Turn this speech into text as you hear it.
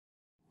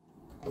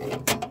Alright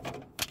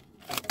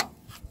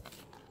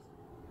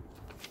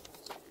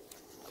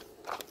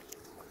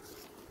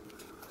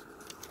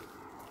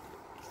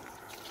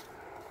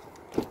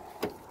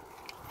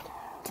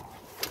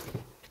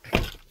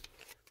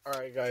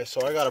guys,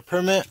 so I got a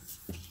permit.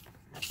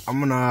 I'm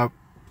gonna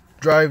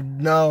drive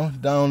now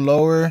down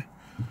lower.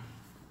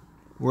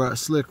 We're at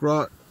Slick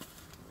Rock.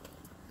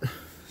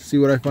 See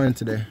what I find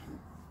today.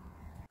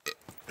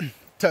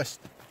 Test.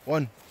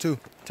 1, 2,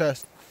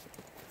 test.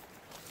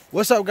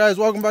 What's up guys?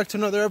 Welcome back to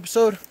another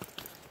episode.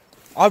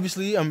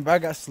 Obviously, I'm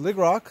back at Slick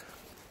Rock.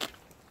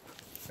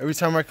 Every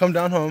time I come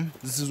down home,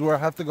 this is where I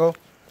have to go.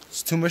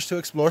 It's too much to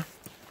explore.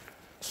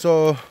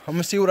 So I'm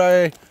gonna see what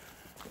I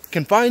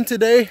can find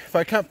today. If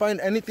I can't find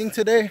anything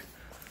today,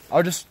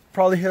 I'll just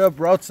probably hit up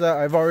routes that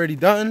I've already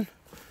done.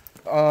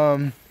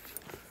 For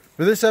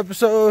this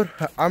episode,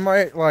 I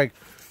might like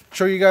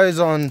show you guys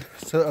on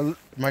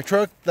my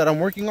truck that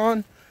I'm working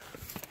on.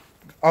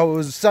 I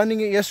was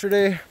sanding it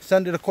yesterday,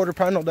 sanded a quarter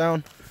panel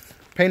down,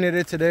 painted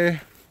it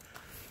today.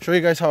 Show you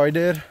guys how I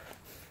did.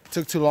 It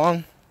took too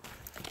long,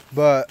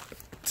 but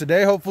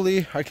today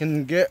hopefully I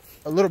can get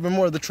a little bit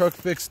more of the truck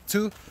fixed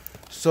too.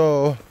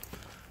 So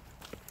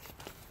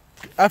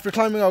after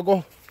climbing, I'll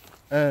go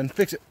and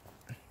fix it.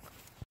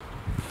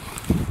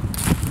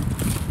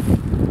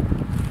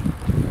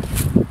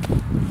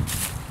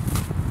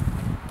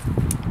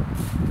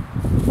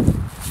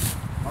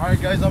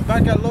 Alright guys, I'm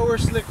back at Lower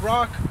Slick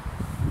Rock.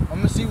 I'm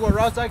gonna see what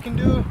routes I can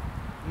do. I'm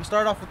gonna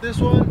start off with this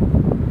one,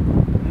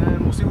 and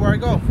then we'll see where I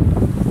go.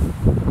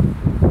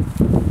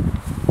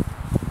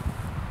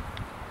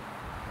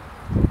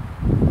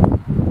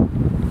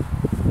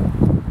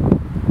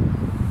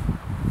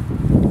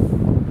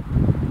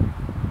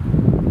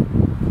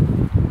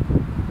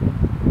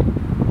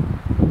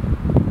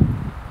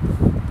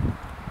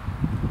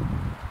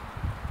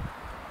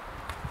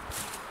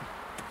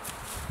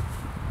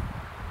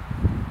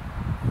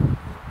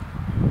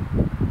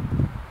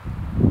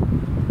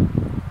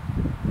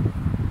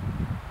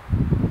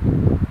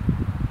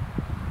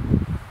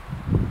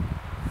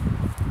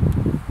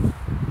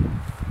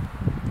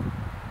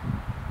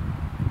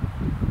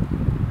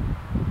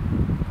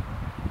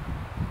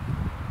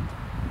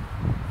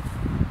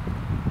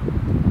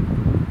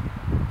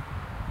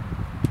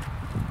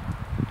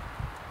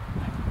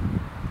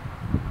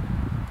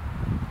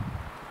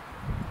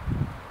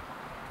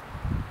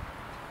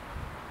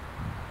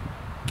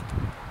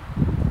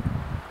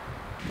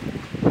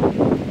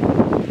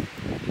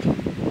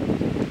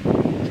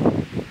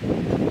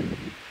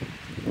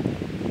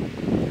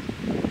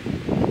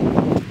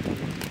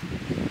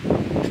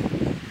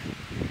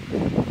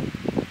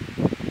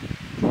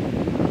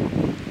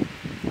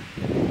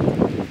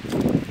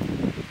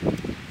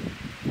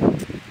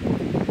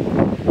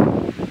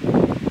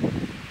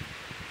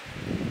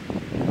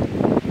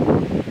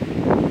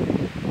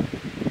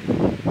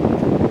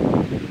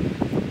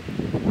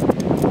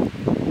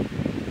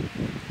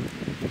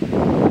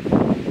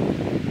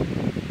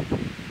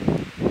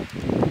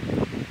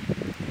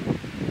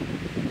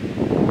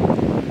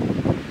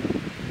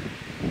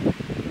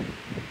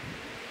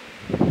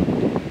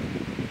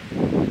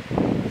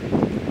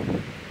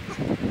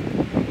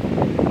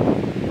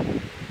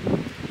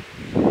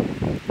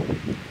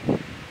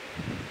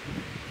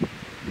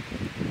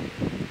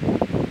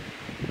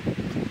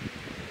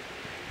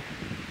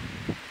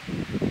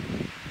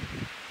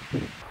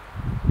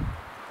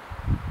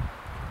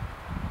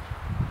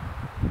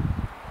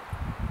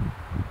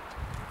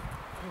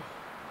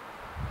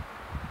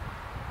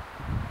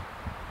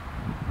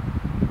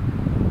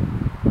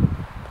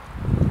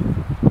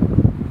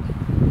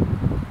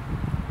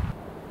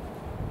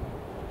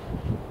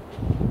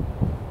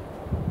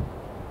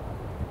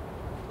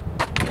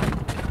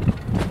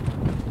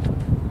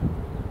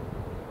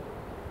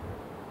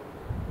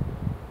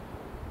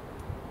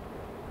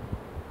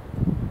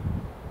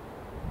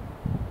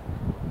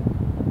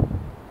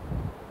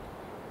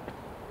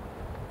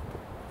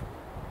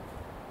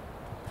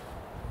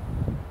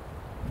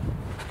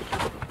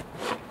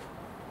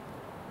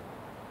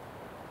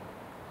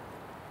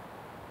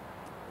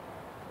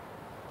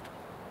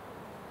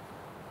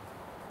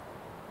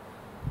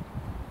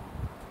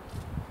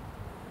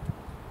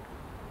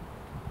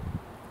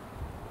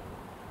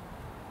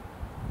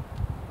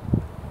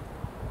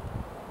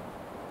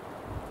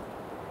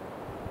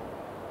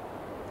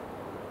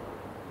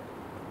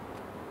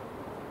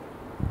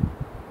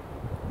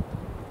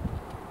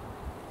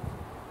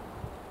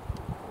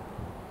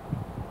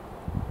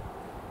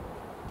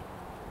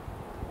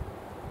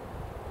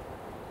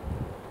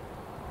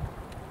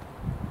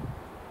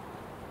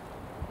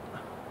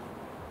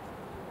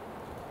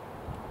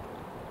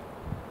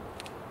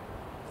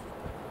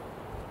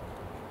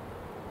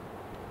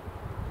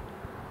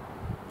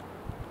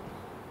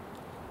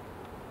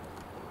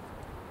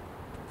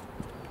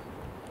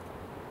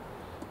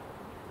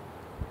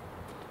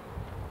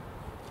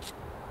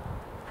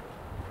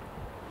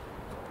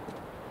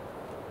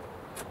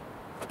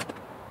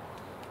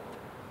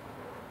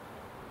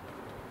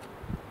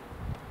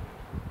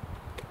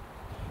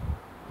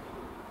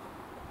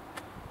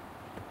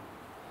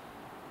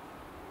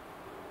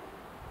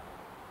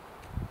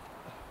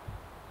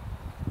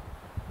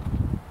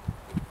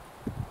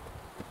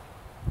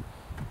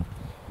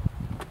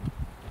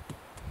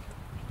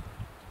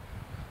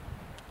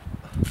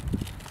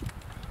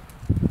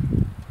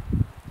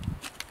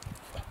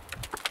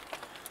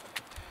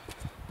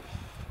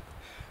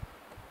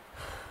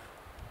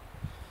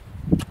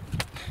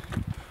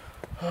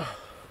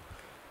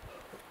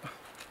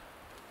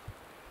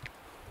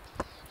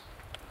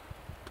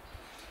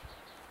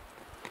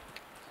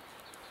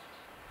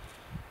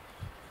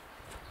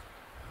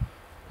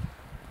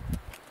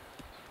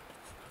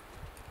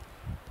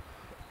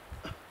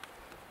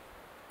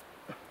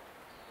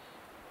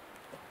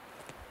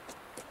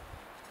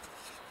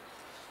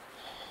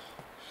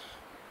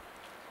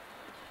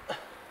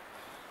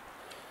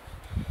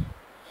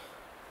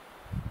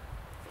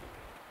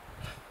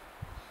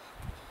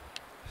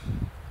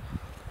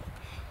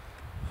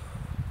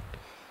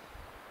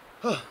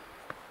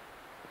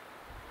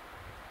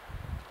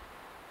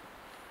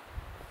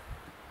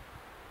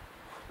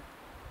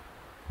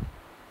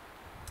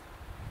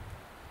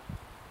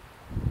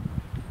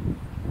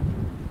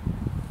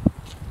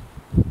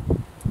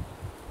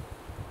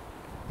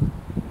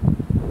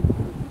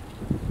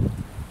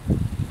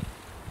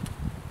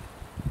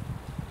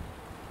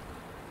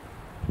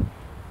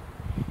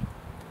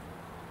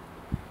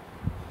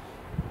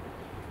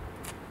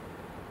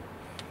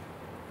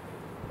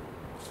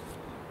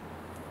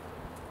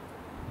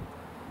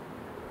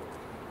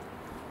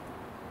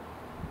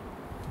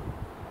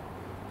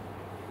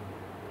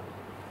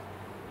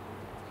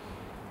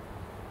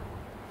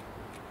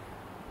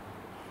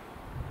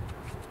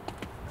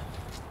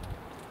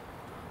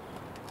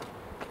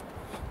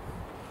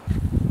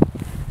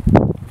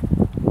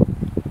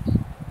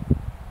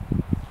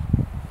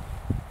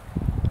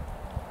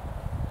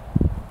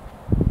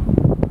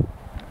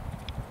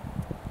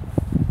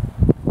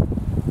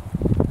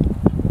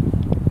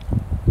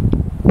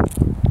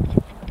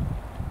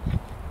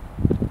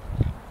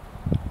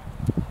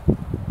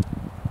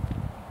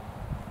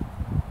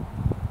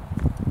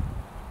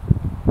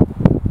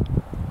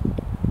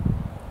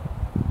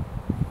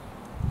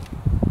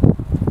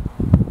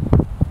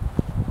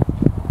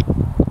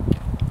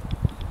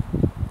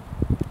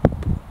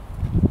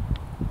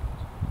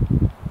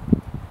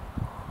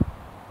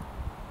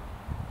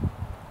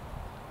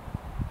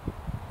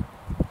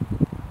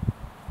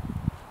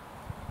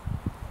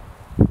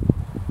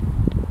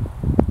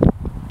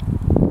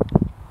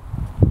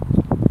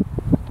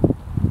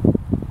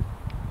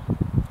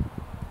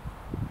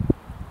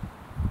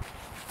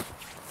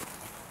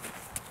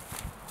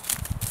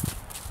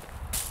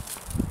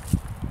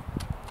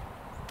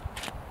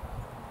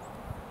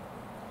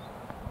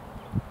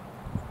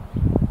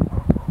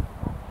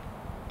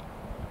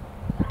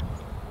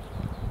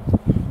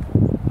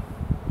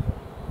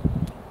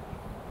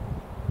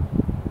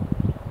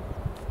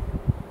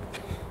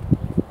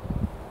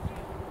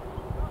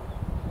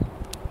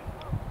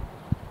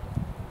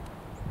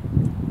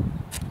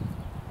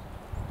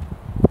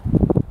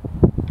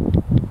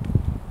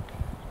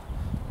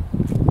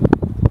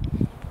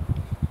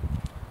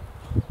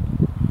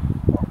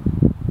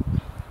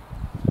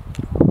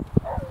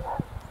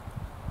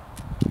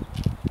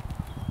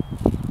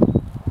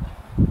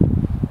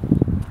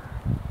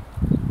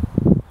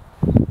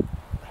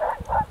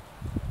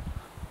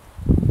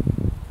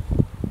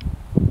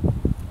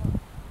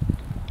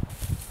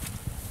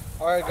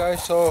 Alright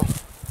guys, so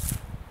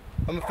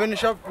I'm gonna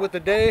finish up with the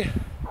day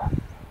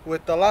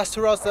with the last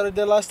 2 routes that I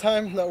did last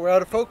time that were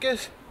out of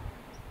focus,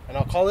 and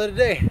I'll call it a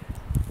day.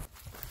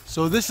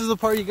 So this is the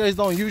part you guys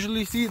don't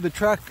usually see, the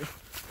track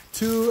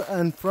to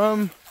and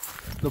from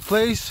the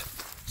place.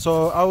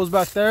 So I was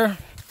back there,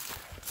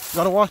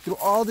 gotta walk through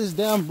all this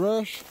damn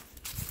brush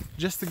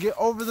just to get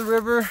over the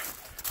river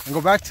and go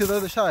back to the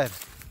other side.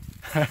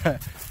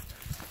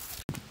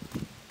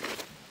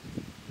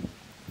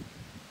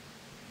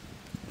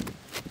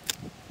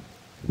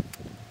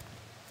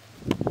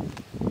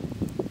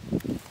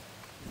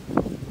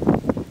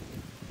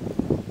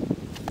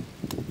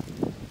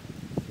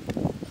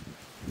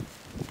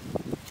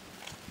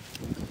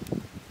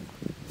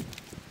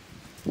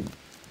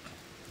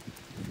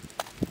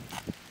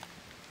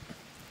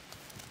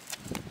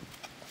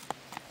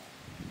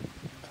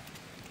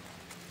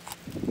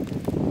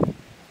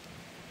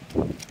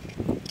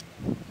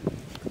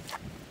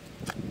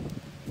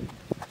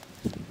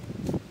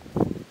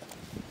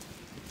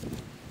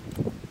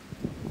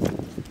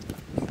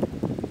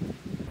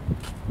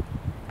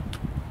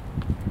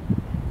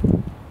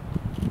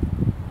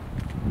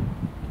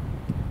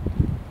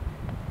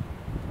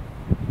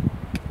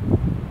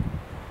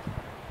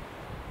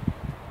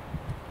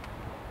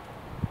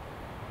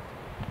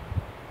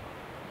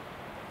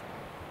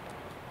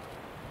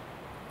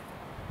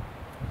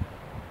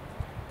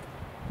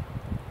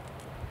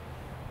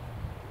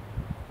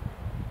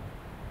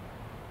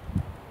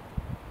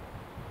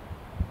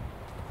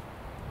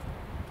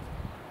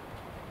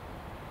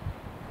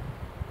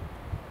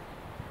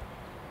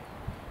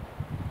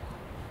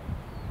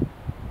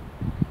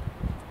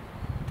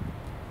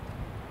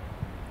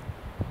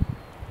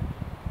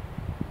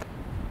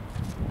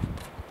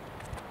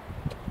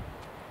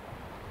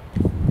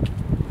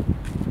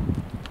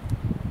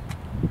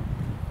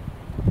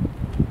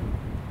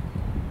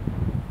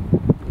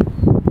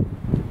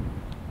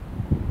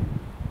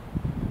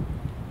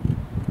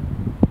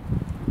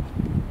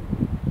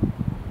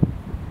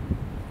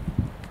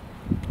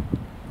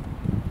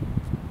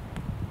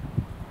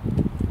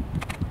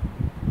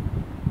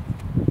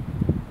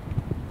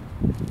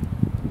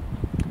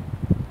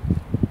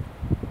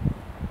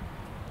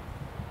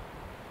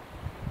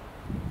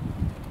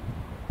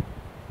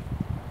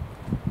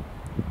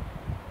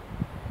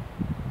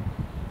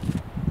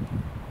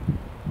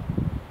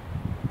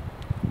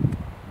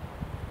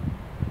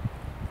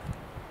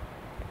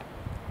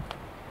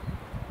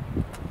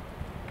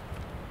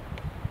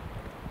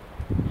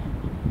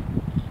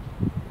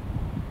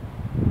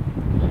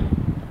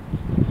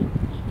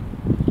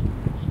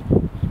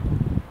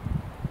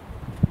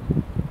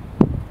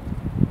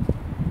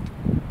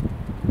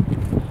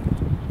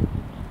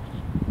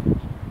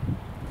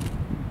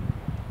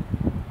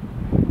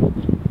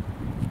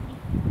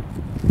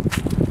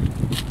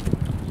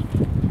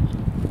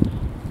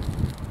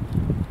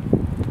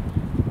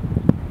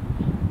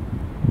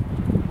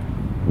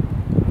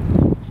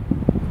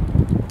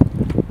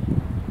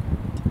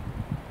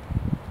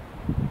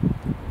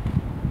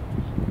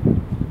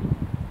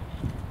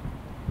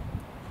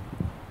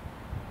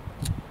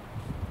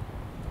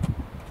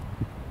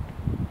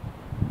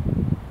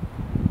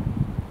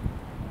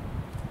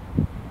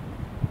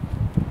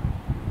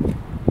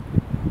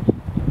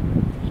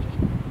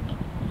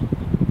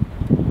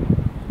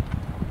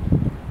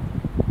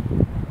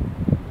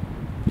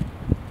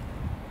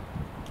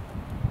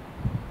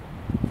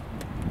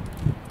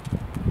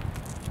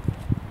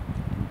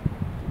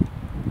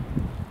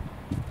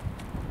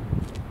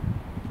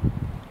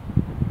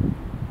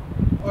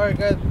 Alright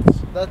guys,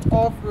 that's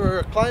all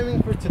for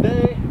climbing for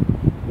today.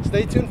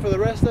 Stay tuned for the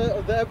rest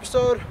of the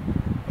episode.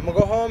 I'm gonna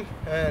go home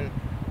and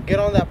get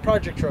on that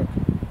project truck.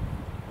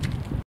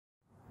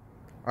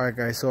 Alright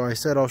guys, so I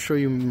said I'll show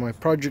you my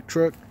project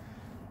truck.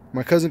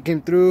 My cousin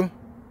came through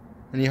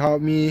and he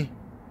helped me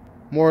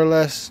more or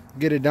less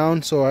get it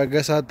down, so I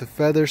guess I had to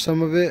feather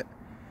some of it,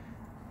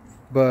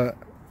 but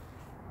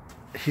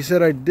he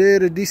said I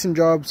did a decent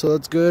job, so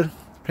that's good.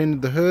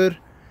 Painted the hood,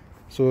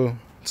 so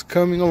it's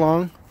coming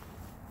along.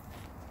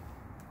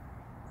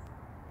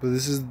 But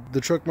this is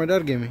the truck my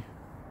dad gave me,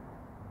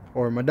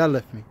 or my dad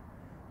left me,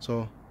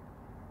 so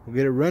we'll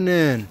get it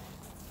running.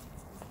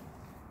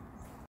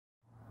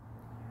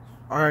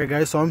 Alright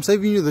guys, so I'm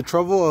saving you the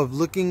trouble of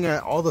looking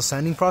at all the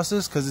sanding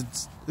process because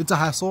it's a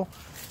hassle.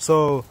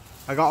 So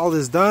I got all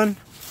this done,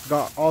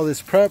 got all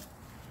this prep.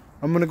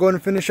 I'm gonna go ahead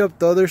and finish up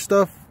the other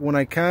stuff when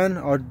I can.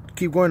 I'll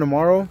keep going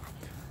tomorrow,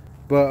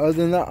 but other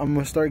than that, I'm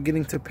gonna start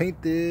getting to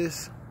paint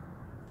this.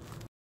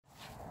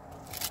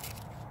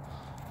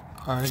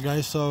 Alright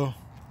guys, so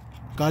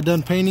got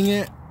done painting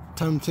it.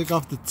 Time to take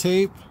off the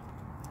tape.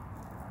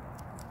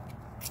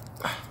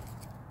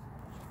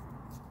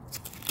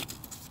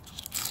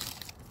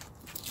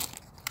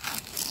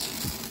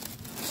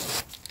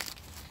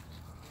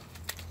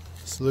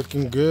 It's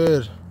looking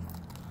good.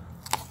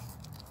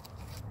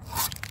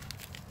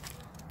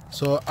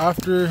 So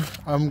after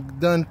I'm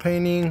done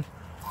painting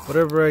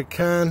whatever I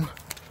can,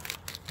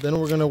 then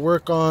we're gonna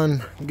work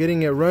on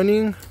getting it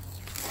running.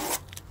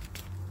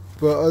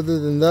 But other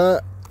than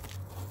that,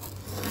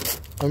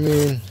 I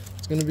mean,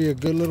 it's gonna be a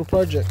good little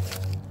project.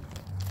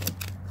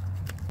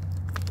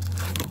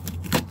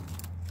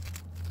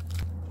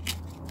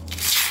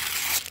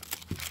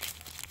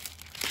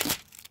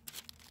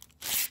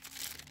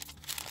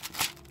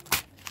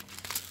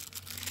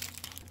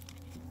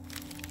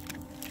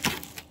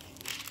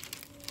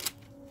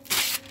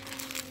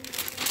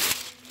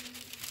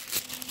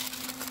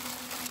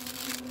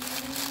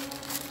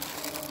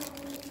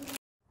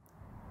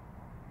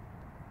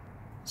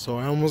 So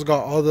I almost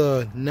got all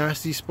the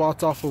nasty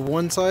spots off of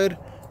one side.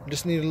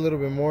 Just need a little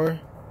bit more.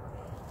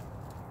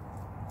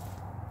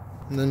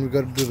 And then we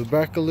got to do the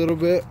back a little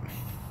bit.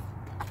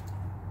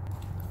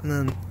 And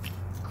then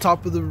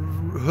top of the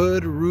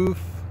hood,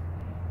 roof.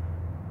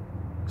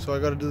 So I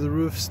got to do the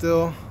roof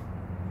still.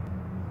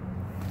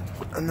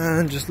 And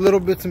then just little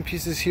bits and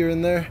pieces here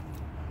and there.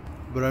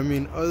 But I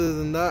mean, other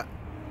than that,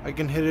 I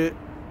can hit it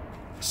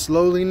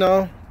slowly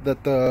now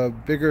that the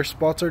bigger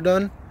spots are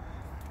done.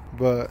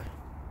 But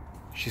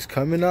she's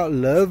coming out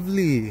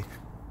lovely.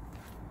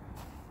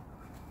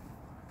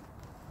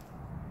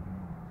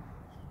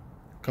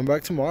 Come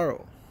back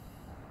tomorrow.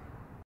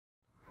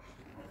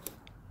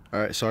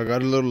 Alright, so I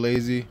got a little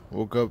lazy.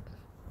 Woke up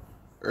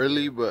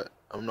early, but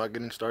I'm not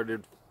getting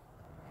started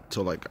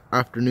till like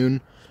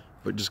afternoon.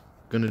 But just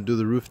gonna do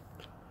the roof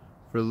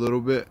for a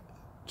little bit.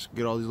 Just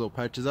get all these little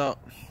patches out.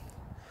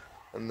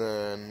 And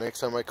then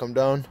next time I come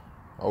down,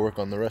 I'll work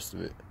on the rest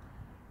of it.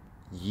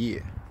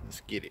 Yeah,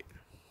 let's get it.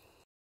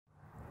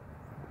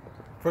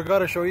 Forgot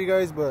to show you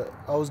guys, but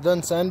I was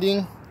done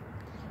sanding.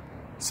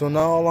 So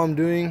now all I'm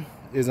doing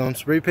is I'm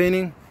spray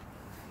painting.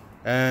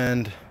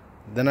 And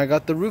then I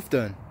got the roof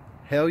done.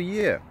 Hell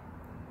yeah.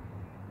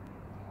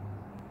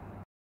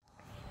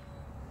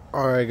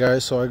 Alright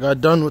guys, so I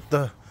got done with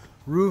the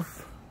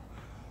roof.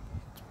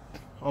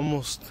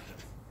 Almost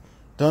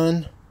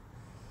done.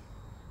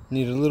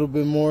 Need a little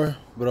bit more,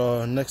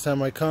 but next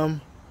time I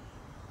come,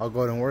 I'll go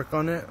ahead and work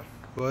on it.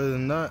 But other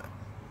than that,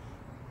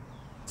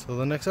 till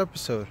the next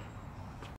episode.